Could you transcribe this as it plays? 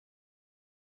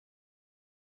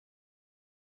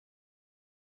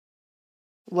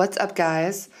What's up,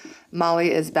 guys?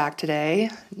 Molly is back today.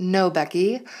 No,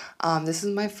 Becky. This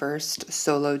is my first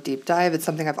solo deep dive. It's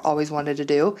something I've always wanted to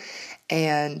do,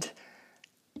 and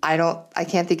I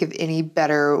can't think of any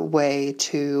better way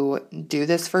to do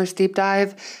this first deep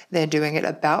dive than doing it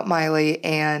about Miley,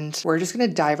 and we're just gonna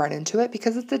dive right into it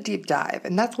because it's a deep dive,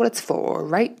 and that's what it's for,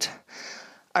 right?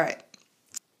 All right.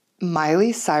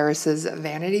 Miley Cyrus's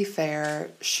Vanity Fair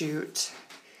shoot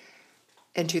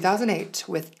in 2008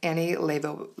 with Annie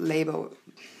Leibovitz.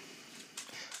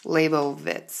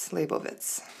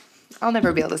 I'll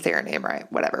never be able to say her name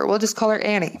right. Whatever. We'll just call her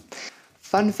Annie.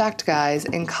 Fun fact, guys,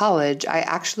 in college, I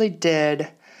actually did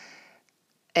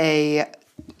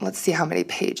let's see how many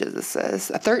pages this is,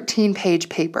 a 13-page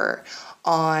paper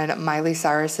on Miley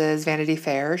Cyrus's Vanity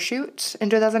Fair shoot in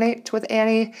 2008 with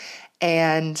Annie.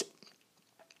 And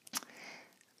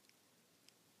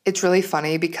it's really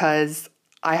funny because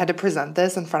I had to present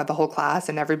this in front of the whole class,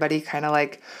 and everybody kind of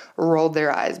like rolled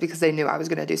their eyes because they knew I was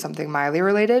going to do something Miley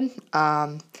related.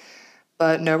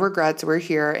 But no regrets, we're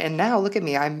here. And now look at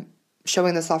me, I'm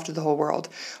showing this off to the whole world.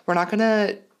 We're not going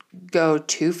to go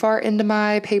too far into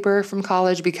my paper from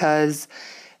college because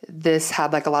this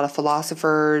had like a lot of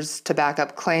philosophers to back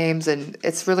up claims, and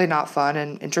it's really not fun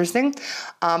and interesting.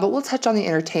 But we'll touch on the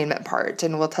entertainment part,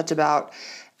 and we'll touch about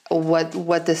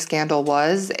what this scandal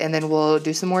was, and then we'll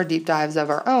do some more deep dives of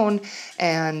our own,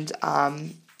 and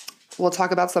we'll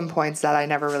talk about some points that I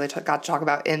never really got to talk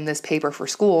about in this paper for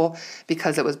school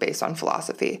because it was based on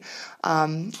philosophy.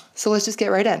 So let's just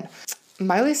get right in.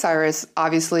 Miley Cyrus,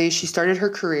 obviously, she started her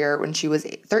career when she was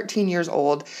 13 years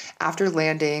old after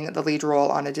landing the lead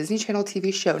role on a Disney Channel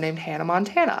TV show named Hannah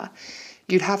Montana.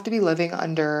 You'd have to be living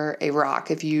under a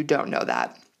rock if you don't know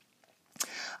that.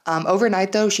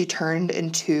 Overnight, though, she turned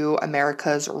into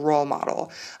America's role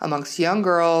model amongst young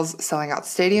girls, selling out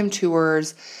stadium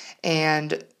tours,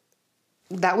 and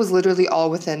that was literally all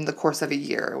within the course of a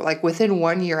year. Like within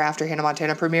 1 year after Hannah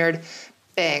Montana premiered,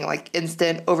 bang, like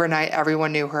instant, overnight,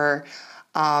 everyone knew her.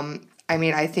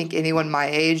 I think anyone my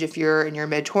age, if you're in your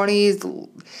mid-20s,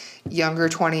 younger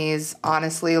 20s,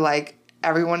 honestly, like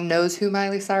everyone knows who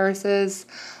Miley Cyrus is.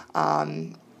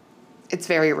 It's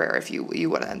very rare if you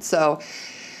wouldn't. So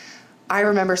I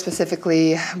remember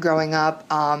specifically growing up,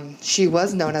 she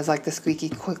was known as like the squeaky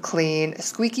clean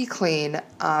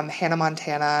Hannah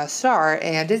Montana star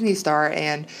and Disney star,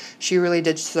 and she really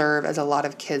did serve as a lot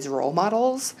of kids' role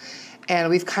models. And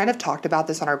we've kind of talked about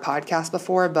this on our podcast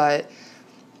before, but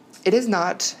it is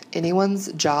not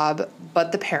anyone's job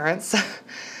but the parents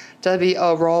to be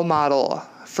a role model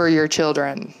for your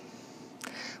children.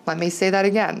 Let me say that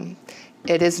again.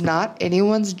 It is not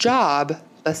anyone's job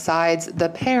besides the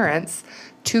parents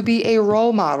to be a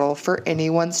role model for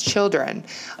anyone's children.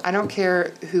 I don't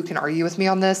care who can argue with me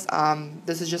on this.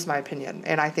 This is just my opinion,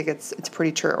 and I think it's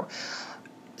pretty true.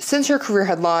 Since her career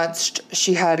had launched,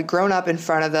 she had grown up in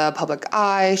front of the public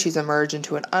eye. She's emerged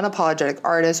into an unapologetic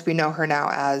artist. We know her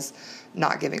now as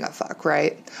not giving a fuck,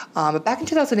 right? But back in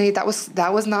 2008, that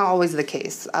was not always the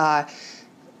case.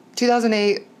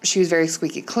 2008, she was very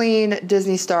squeaky clean,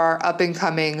 Disney star, up and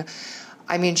coming.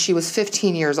 She was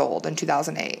 15 years old in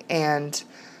 2008, and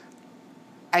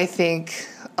I think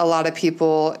a lot of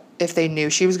people, if they knew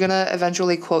she was going to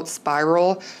eventually, quote,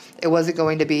 spiral, it wasn't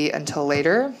going to be until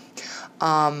later.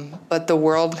 But the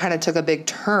world kind of took a big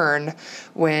turn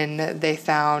when they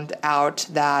found out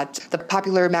that the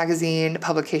popular magazine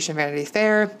publication Vanity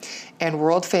Fair and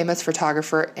world-famous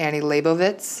photographer Annie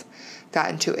Leibovitz got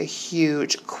into a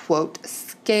huge, quote,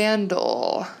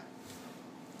 scandal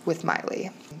with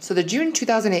Miley. So the June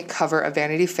 2008 cover of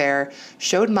Vanity Fair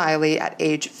showed Miley at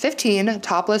age 15,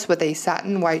 topless with a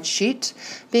satin white sheet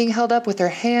being held up with her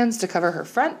hands to cover her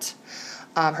front.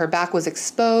 Her back was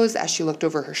exposed as she looked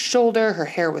over her shoulder. Her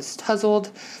hair was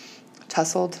tussled,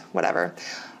 whatever.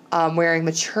 Wearing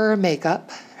mature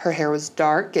makeup. Her hair was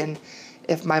dark, and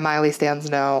if my Miley stans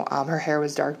know, her hair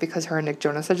was dark because her and Nick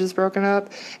Jonas had just broken up,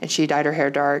 and she dyed her hair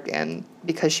dark, and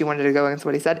because she wanted to go against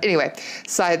what he said. Anyway,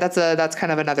 that's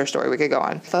kind of another story we could go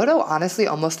on. Photo honestly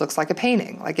almost looks like a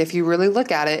painting. Like if you really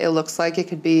look at it, it looks like it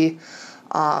could be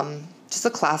just a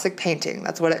classic painting.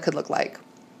 That's what it could look like.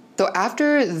 So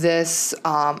after this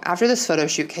photo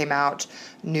shoot came out,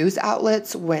 news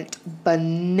outlets went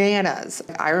bananas.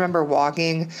 I remember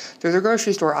walking through the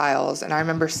grocery store aisles, and I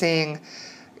remember seeing,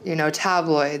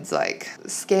 tabloids like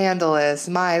Scandalous,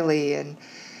 Miley, and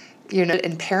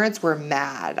parents were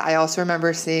mad. I also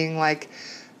remember seeing like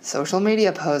social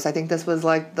media posts. I think this was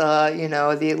like the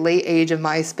late age of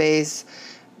MySpace.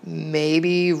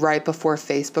 maybe right before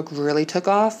Facebook really took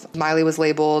off. Miley was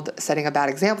labeled setting a bad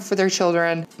example for their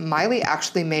children. Miley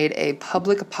actually made a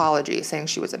public apology saying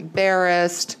she was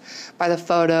embarrassed by the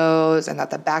photos and that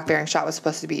the back-bearing shot was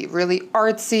supposed to be really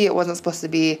artsy. It wasn't supposed to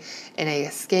be in a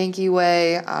skanky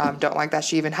way. Don't like that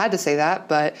she even had to say that,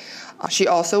 but she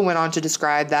also went on to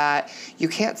describe that you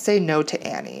can't say no to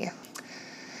Annie.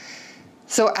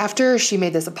 So after she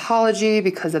made this apology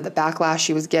because of the backlash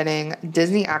she was getting,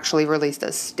 Disney actually released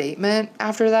a statement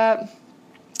after that.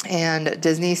 And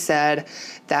Disney said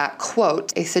that,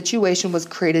 quote, a situation was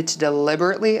created to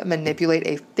deliberately manipulate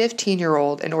a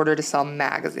 15-year-old in order to sell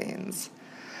magazines.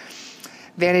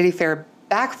 Vanity Fair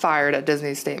backfired at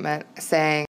Disney's statement,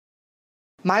 saying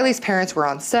Miley's parents were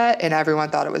on set and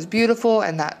everyone thought it was beautiful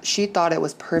and that she thought it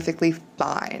was perfectly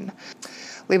fine.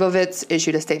 Leibovitz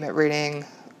issued a statement reading,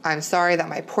 I'm sorry that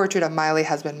my portrait of Miley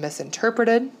has been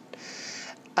misinterpreted.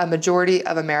 A majority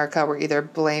of America were either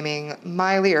blaming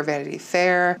Miley or Vanity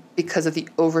Fair because of the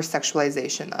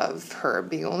over-sexualization of her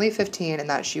being only 15 and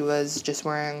that she was just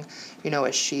wearing,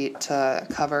 a sheet to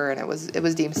cover and it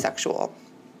was deemed sexual.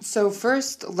 So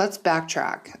first, let's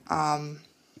backtrack.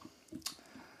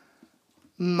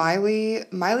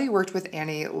 Miley worked with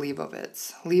Annie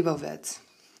Leibovitz.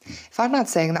 If I'm not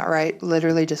saying that right,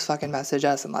 literally just fucking message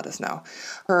us and let us know.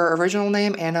 Her original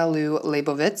name, Anna Lou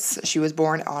Leibovitz. She was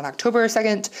born on October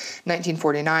 2nd,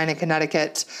 1949 in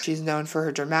Connecticut. She's known for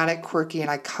her dramatic, quirky, and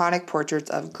iconic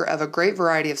portraits of a great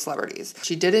variety of celebrities.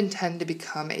 She did intend to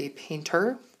become a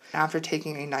painter. After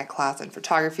taking a night class in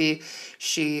photography,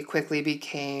 she quickly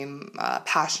became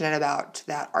passionate about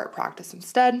that art practice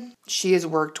instead. She has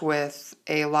worked with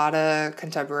a lot of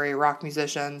contemporary rock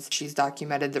musicians. She's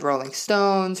documented the Rolling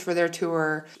Stones for their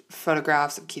tour,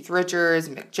 photographs of Keith Richards,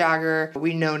 Mick Jagger.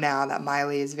 We know now that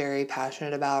Miley is very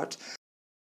passionate about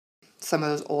some of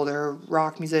those older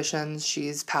rock musicians.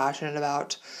 She's passionate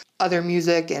about other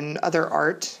music and other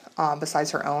art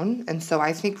besides her own. And so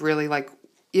I think really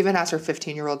even as her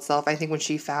 15-year-old self, I think when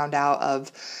she found out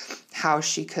of how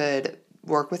she could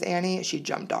work with Annie, she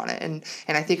jumped on it. And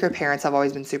I think her parents have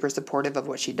always been super supportive of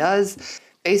what she does.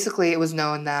 Basically, it was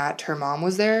known that her mom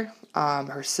was there.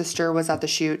 Her sister was at the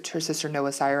shoot, her sister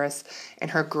Noah Cyrus, and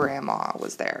her grandma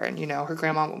was there. And, her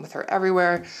grandma went with her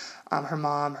everywhere. Her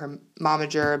mom, her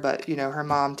momager, but, her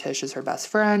mom, Tish, is her best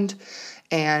friend.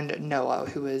 And Noah,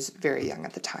 who was very young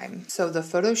at the time. So the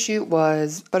photo shoot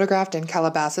was photographed in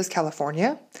Calabasas,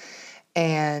 California,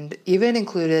 and even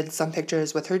included some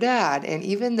pictures with her dad. And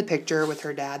even the picture with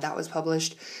her dad that was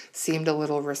published seemed a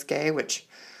little risque, which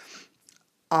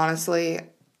honestly,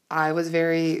 I was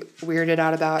very weirded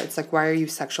out about. It's like, why are you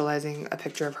sexualizing a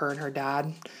picture of her and her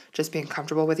dad just being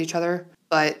comfortable with each other?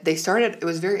 But it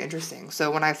was very interesting.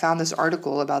 So when I found this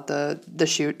article about the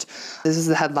shoot, this is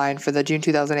the headline for the June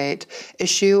 2008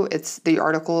 issue. The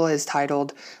article is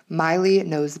titled, Miley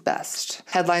Knows Best.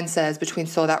 Headline says, between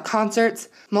sold-out concerts,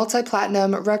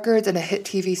 multi-platinum records, and a hit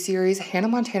TV series, Hannah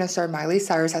Montana star Miley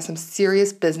Cyrus has some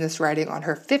serious business riding on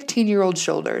her 15-year-old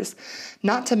shoulders.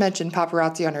 Not to mention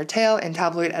paparazzi on her tail and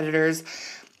tabloid editors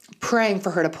praying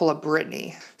for her to pull a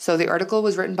Britney. So the article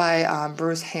was written by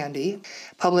Bruce Handy,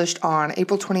 published on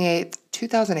April 28th,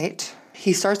 2008.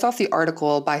 He starts off the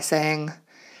article by saying,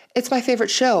 it's my favorite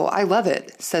show. I love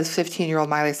it, says 15-year-old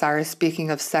Miley Cyrus,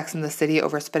 speaking of Sex and the City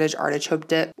over spinach artichoke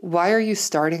dip. Why are you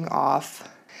starting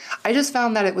off? I just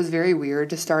found that it was very weird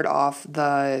to start off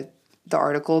the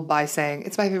article by saying,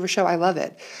 it's my favorite show. I love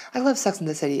it. I love Sex and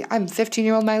the City. I'm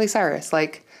 15-year-old Miley Cyrus.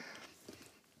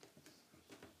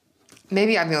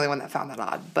 Maybe I'm the only one that found that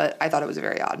odd, but I thought it was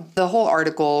very odd. The whole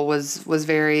article was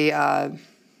very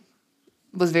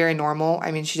normal.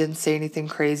 I mean, she didn't say anything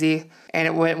crazy.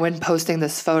 And when posting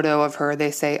this photo of her,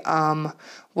 they say,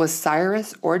 was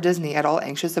Cyrus or Disney at all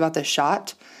anxious about this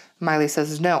shot? Miley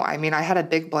says, no. I mean, I had a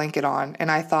big blanket on, and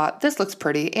I thought, this looks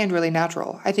pretty and really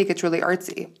natural. I think it's really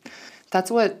artsy. That's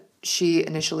what she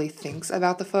initially thinks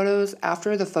about the photos.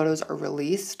 After the photos are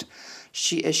released,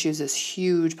 she issues this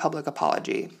huge public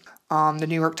apology. The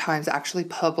New York Times actually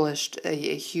published a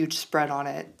huge spread on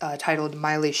it titled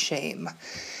Miley's Shame.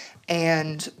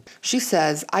 And she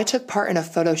says, I took part in a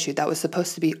photo shoot that was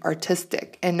supposed to be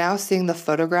artistic, and now seeing the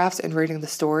photographs and reading the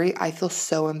story, I feel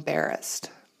so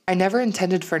embarrassed. I never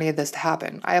intended for any of this to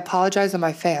happen. I apologize to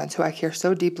my fans who I care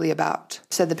so deeply about.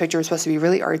 Said the picture was supposed to be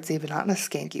really artsy, but not in a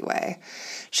skanky way.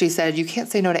 She said, you can't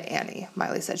say no to Annie,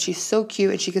 Miley said. She's so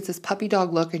cute, and she gets this puppy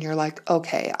dog look, and you're like,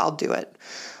 okay, I'll do it.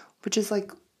 Which is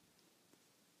like,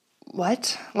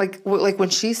 what? Like when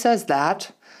she says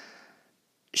that,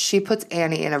 she puts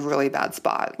Annie in a really bad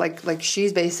spot. Like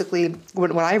she's basically,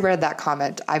 when I read that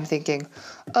comment, I'm thinking,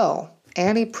 oh,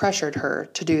 Annie pressured her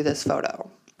to do this photo.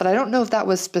 But I don't know if that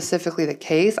was specifically the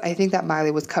case. I think that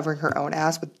Miley was covering her own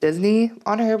ass with Disney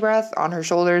on her breath, on her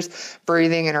shoulders,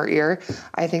 breathing in her ear.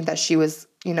 I think that she was,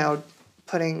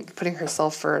 putting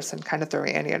herself first and kind of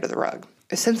throwing Annie under the rug.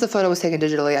 Since the photo was taken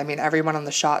digitally, I mean, everyone on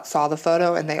the shot saw the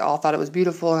photo and they all thought it was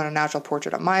beautiful and a natural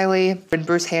portrait of Miley. When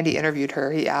Bruce Handy interviewed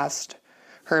her, he asked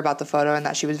her about the photo and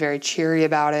that she was very cheery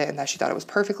about it and that she thought it was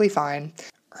perfectly fine.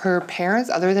 Her parents,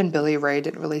 other than Billy Ray,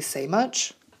 didn't really say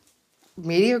much.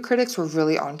 Media critics were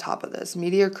really on top of this.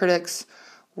 Media critics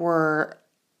were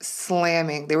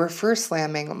first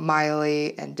slamming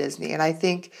Miley and Disney. And I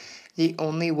think the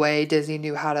only way Disney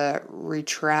knew how to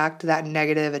retract that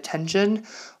negative attention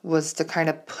was to kind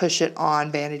of push it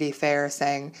on Vanity Fair,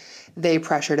 saying they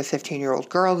pressured a 15-year-old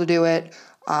girl to do it,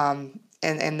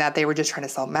 and that they were just trying to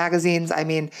sell magazines. I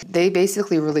mean, they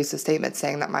basically released a statement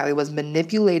saying that Miley was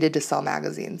manipulated to sell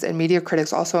magazines. And media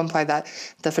critics also implied that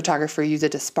the photographer used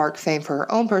it to spark fame for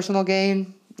her own personal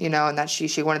gain, and that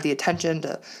she wanted the attention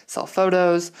to sell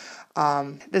photos.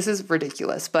 This is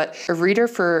ridiculous, but a reader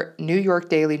for New York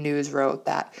Daily News wrote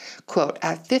that, quote,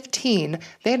 "At 15,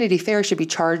 Vanity Fair should be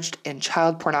charged in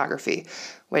child pornography,"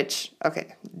 which,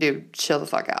 okay, dude, chill the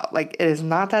fuck out. Like, it is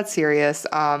not that serious.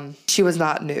 She was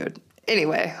not nude.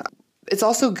 Anyway,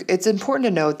 it's important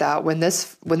to note that when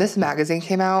this magazine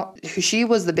came out, she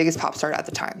was the biggest pop star at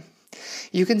the time.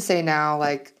 You can say now,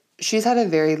 like, she's had a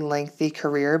very lengthy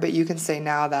career, but you can say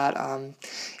now that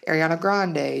Ariana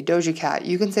Grande, Doja Cat,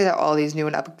 you can say that all these new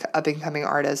and up-and-coming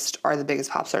artists are the biggest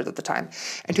pop stars at the time.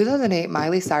 In 2008,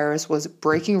 Miley Cyrus was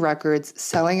breaking records,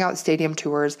 selling out stadium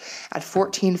tours at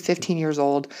 14, 15 years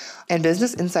old, and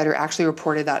Business Insider actually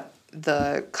reported that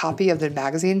the copy of the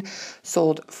magazine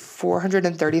sold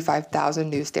 435,000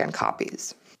 newsstand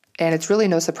copies. And it's really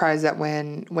no surprise that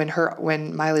when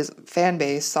Miley's fan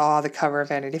base saw the cover of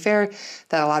Vanity Fair,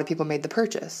 that a lot of people made the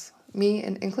purchase, me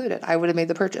included. I would have made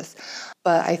the purchase.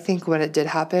 But I think when it did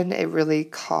happen, it really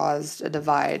caused a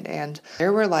divide. And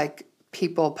there were like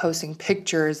people posting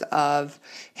pictures of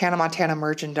Hannah Montana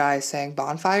merchandise saying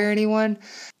bonfire anyone,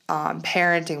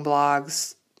 parenting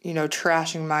blogs,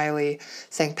 trashing Miley,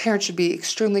 saying parents should be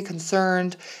extremely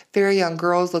concerned. Very young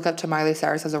girls look up to Miley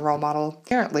Cyrus as a role model.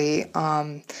 Apparently,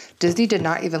 Disney did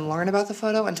not even learn about the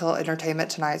photo until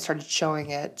Entertainment Tonight started showing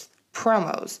it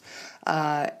promos.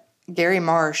 Gary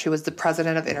Marsh, who was the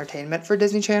president of entertainment for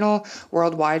Disney Channel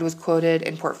Worldwide, was quoted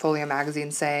in Portfolio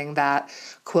magazine saying that,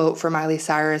 quote, "For Miley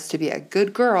Cyrus to be a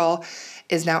good girl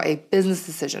is now a business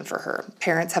decision for her.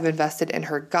 Parents have invested in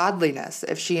her godliness.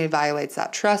 If she violates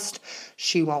that trust,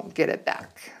 she won't get it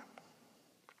back."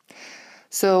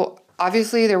 So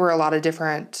obviously there were a lot of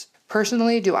different.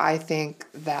 Personally, do I think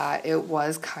that it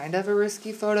was kind of a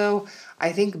risky photo?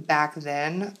 I think back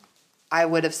then I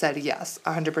would have said yes,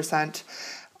 100%.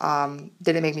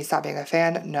 Did it make me stop being a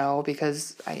fan? No,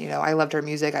 because I loved her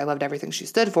music. I loved everything she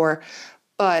stood for.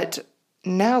 But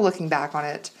now looking back on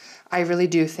it, I really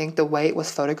do think the way it was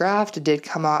photographed did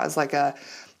come out as like a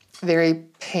very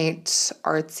paint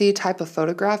artsy type of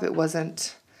photograph. It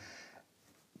wasn't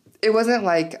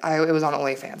like it was on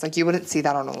OnlyFans. Like, you wouldn't see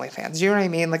that on OnlyFans. Do you know what I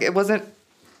mean? Like, it wasn't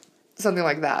something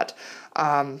like that.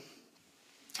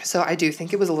 So I do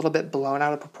think it was a little bit blown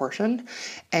out of proportion.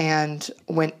 And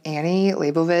when Annie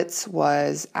Leibovitz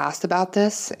was asked about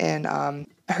this in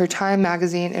her Time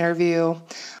magazine interview,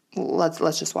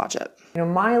 let's just watch it. The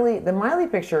Miley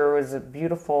picture was a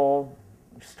beautiful,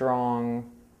 strong,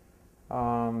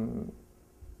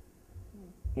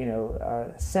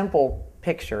 simple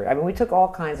picture. I mean, we took all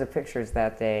kinds of pictures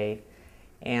that day,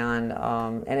 and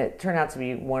it turned out to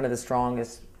be one of the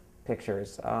strongest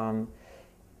pictures.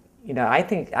 I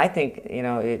think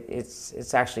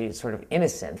it's actually sort of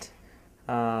innocent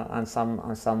on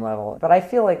some level, but I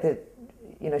feel like that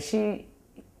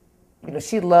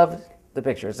she loved the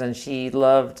pictures and she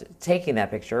loved taking that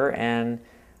picture, and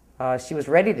she was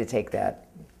ready to take that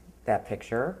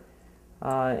picture,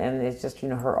 and it's just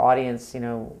her audience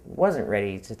wasn't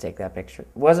ready to take that picture,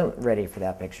 wasn't ready for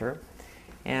that picture,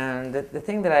 and the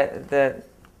thing that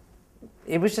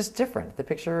it was just different. The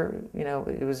picture,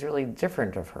 it was really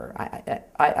different of her.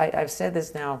 I've said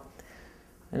this now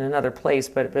in another place,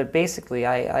 but basically,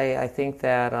 I think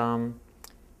that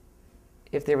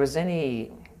if there was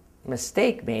any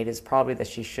mistake made, it's probably that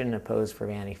she shouldn't have posed for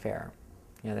Vanity Fair.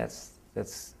 That's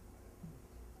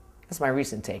my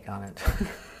recent take on it.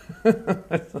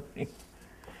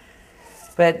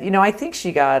 But I think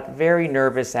she got very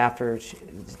nervous after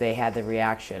they had the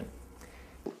reaction.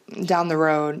 Down the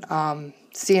road,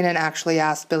 CNN actually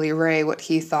asked Billy Ray what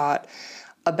he thought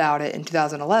about it in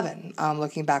 2011,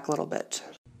 looking back a little bit.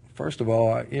 First of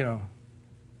all,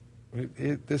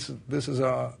 this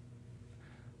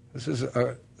is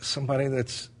a somebody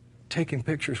that's taking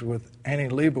pictures with Annie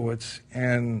Leibovitz,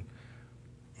 and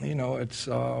you know, it's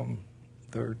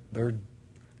they're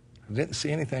I didn't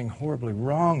see anything horribly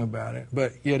wrong about it,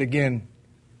 but yet again,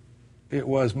 it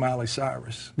was Miley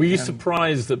Cyrus. Were you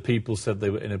surprised that people said they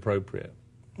were inappropriate?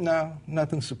 No,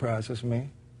 nothing surprises me.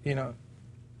 You know,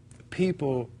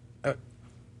 people,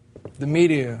 the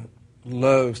media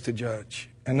loves to judge,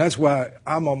 and that's why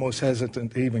I'm almost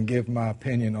hesitant to even give my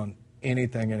opinion on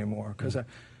anything anymore, because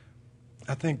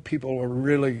I think people are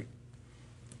really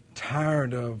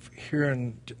tired of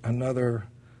hearing another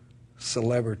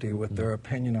celebrity with their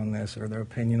opinion on this or their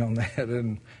opinion on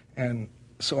that, and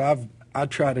so I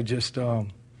try to just but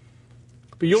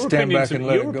your stand back and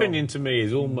let it go. Your opinion to me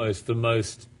is almost the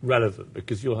most relevant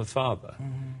because you're her father,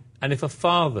 and if a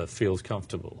father feels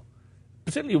comfortable,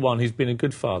 particularly one who's been a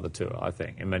good father to her, I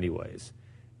think in many ways,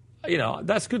 you know,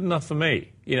 that's good enough for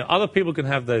me. You know, other people can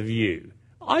have their view.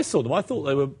 I saw them. I thought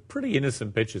they were pretty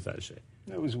innocent pictures, actually.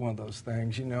 It was one of those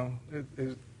things, you know.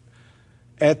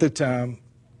 At the time,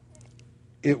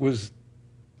 it was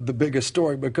the biggest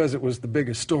story because it was the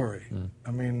biggest story.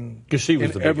 I mean, because she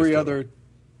was the biggest every story. other,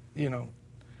 you know,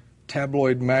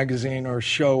 tabloid magazine or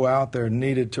show out there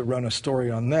needed to run a story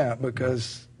on that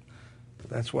because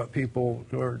that's what people,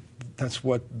 or that's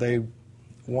what they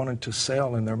wanted to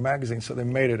sell in their magazine. So they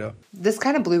made it up. This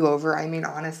kind of blew over. I mean,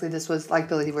 honestly, this was like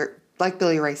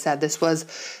Billy Ray said, this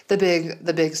was the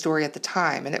big story at the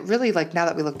time, and it really, like, now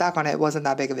that we look back on it, it wasn't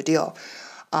that big of a deal.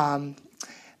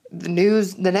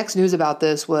 The next news about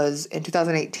this was in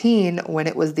 2018 when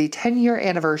it was the 10-year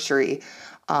anniversary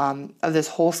of this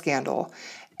whole scandal,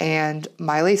 and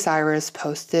Miley Cyrus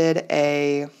posted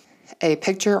a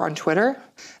picture on Twitter,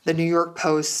 the New York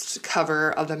Post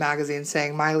cover of the magazine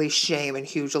saying Miley's shame in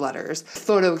huge letters.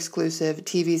 Photo exclusive,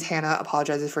 TV's Hannah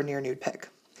apologizes for near nude pic.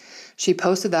 She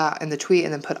posted that in the tweet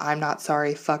and then put, "I'm not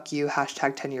sorry, fuck you,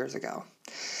 hashtag 10 years ago."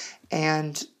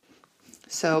 And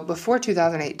so before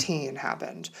 2018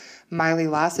 happened, Miley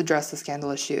last addressed the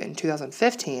scandal issue in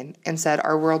 2015 and said,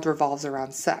 "Our world revolves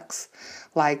around sex.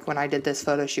 Like when I did this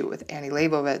photo shoot with Annie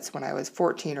Leibovitz when I was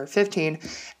 14 or 15,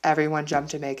 everyone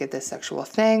jumped to make it this sexual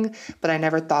thing, but I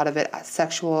never thought of it as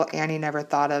sexual. Annie never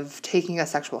thought of taking a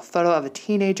sexual photo of a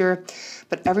teenager,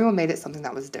 but everyone made it something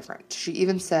that was different." She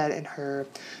even said in her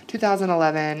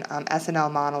 2011 SNL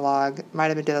monologue, might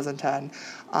have been 2010,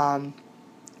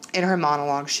 in her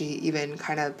monologue, she even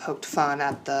kind of poked fun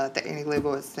at the Annie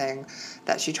Leibovitz thing,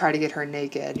 that she tried to get her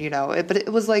naked, you know. But it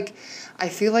was like, I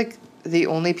feel like the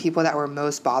only people that were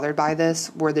most bothered by this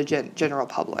were the general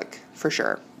public, for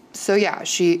sure. So yeah,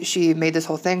 she made this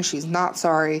whole thing. She's not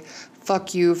sorry.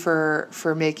 Fuck you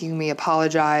for making me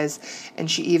apologize.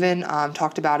 And she even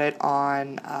talked about it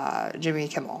on Jimmy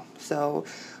Kimmel. So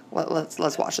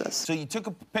let's watch this. So you took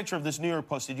a picture of this New York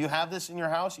Post. Did you have this in your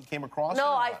house? You came across it?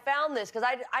 No, I found this because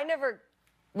I never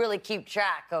really keep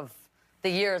track of the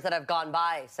years that have gone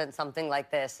by since something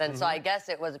like this. And so I guess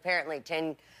it was apparently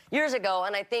 10 years ago.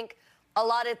 And I think a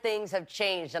lot of things have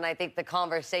changed. And I think the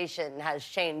conversation has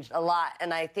changed a lot.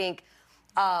 And I think,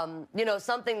 you know,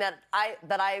 something that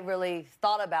I really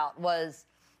thought about was,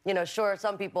 you know, sure,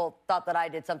 some people thought that I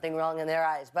did something wrong in their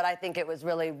eyes. But I think it was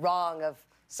really wrong of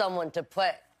someone to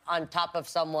put on top of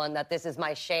someone that this is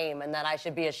my shame and that I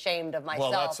should be ashamed of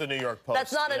myself. Well, that's the New York Post.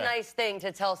 That's not a nice thing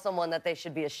to tell someone that they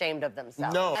should be ashamed of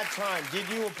themselves. No. At that time, did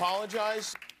you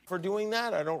apologize for doing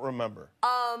that? I don't remember.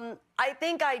 I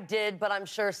think I did, but I'm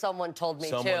sure someone told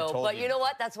me to. But you know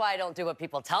what? That's why I don't do what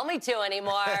people tell me to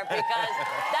anymore, because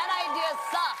that idea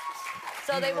sucks.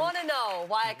 So they want to know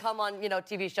why I come on, you know,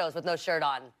 TV shows with no shirt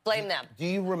on. Blame them. Do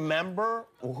you remember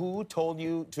who told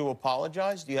you to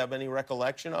apologize? Do you have any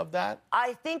recollection of that?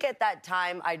 I think at that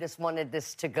time I just wanted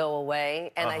this to go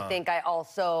away. And I think I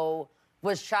also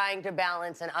was trying to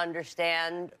balance and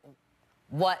understand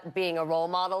what being a role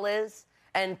model is.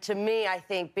 And to me, I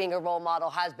think being a role model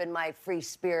has been my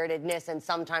free-spiritedness and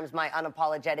sometimes my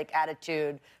unapologetic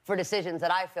attitude for decisions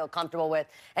that I feel comfortable with.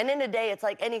 And in the day, it's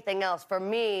like anything else. For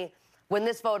me, when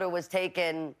this photo was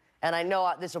taken, and I know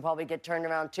this will probably get turned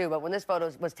around too, but when this photo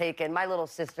was taken, my little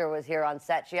sister was here on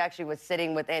set. She actually was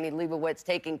sitting with Annie Leibovitz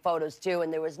taking photos too,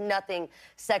 and there was nothing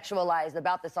sexualized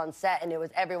about this on set, and it was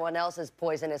everyone else's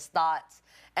poisonous thoughts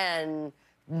and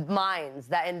minds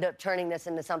that ended up turning this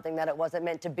into something that it wasn't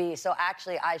meant to be. So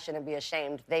actually, I shouldn't be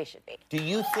ashamed. They should be. Do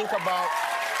you think about...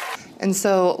 And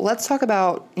so let's talk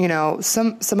about,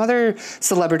 some other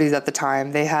celebrities at the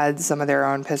time. They had some of their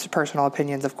own personal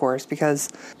opinions, of course, because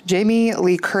Jamie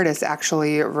Lee Curtis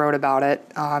actually wrote about it.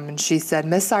 And she said,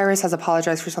 Miss Cyrus has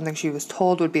apologized for something she was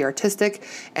told would be artistic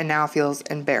and now feels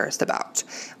embarrassed about.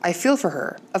 I feel for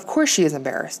her. Of course she is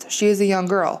embarrassed. She is a young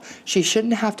girl. She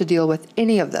shouldn't have to deal with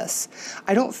any of this.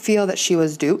 I don't feel that she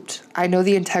was duped. I know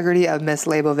the integrity of Miss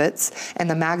Leibovitz and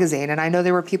the magazine, and I know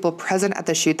there were people present at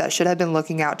the shoot that should have been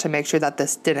looking out to make sure that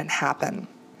this didn't happen.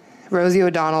 Rosie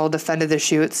O'Donnell defended the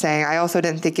shoot, saying, I also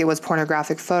didn't think it was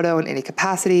pornographic photo in any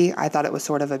capacity. I thought it was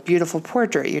sort of a beautiful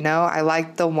portrait, I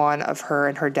liked the one of her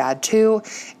and her dad too.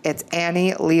 It's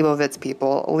Annie Leibovitz,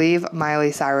 people. Leave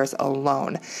Miley Cyrus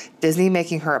alone. Disney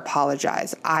making her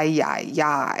apologize.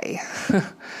 Ay.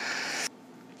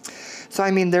 So,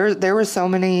 there were so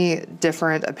many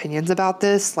different opinions about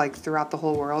this, like throughout the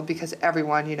whole world, because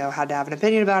everyone, had to have an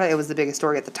opinion about it. It was the biggest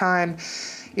story at the time.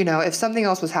 If something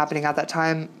else was happening at that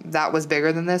time that was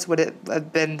bigger than this, would it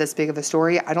have been this big of a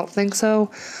story? I don't think so.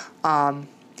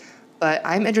 But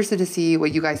I'm interested to see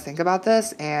what you guys think about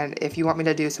this. And if you want me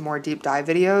to do some more deep dive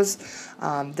videos,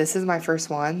 this is my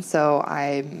first one. So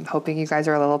I'm hoping you guys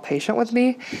are a little patient with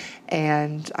me.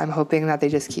 And I'm hoping that they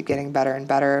just keep getting better and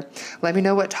better. Let me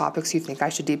know what topics you think I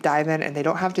should deep dive in. And they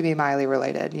don't have to be Miley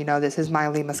related. This is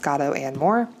Miley Moscato and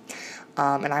more.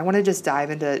 And I want to just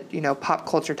dive into, pop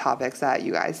culture topics that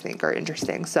you guys think are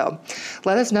interesting. So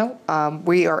let us know.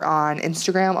 We are on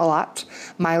Instagram a lot,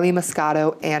 Miley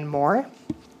Moscato and more.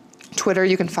 Twitter,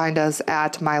 you can find us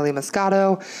at Miley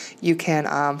Moscato. You can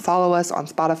follow us on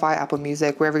Spotify, Apple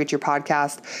Music, wherever you get your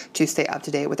podcast to stay up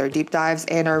to date with our deep dives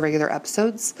and our regular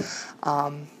episodes.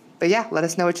 But yeah, let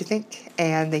us know what you think.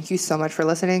 And thank you so much for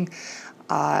listening.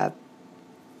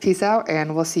 Peace out,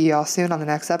 and we'll see you all soon on the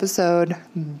next episode.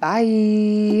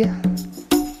 Bye.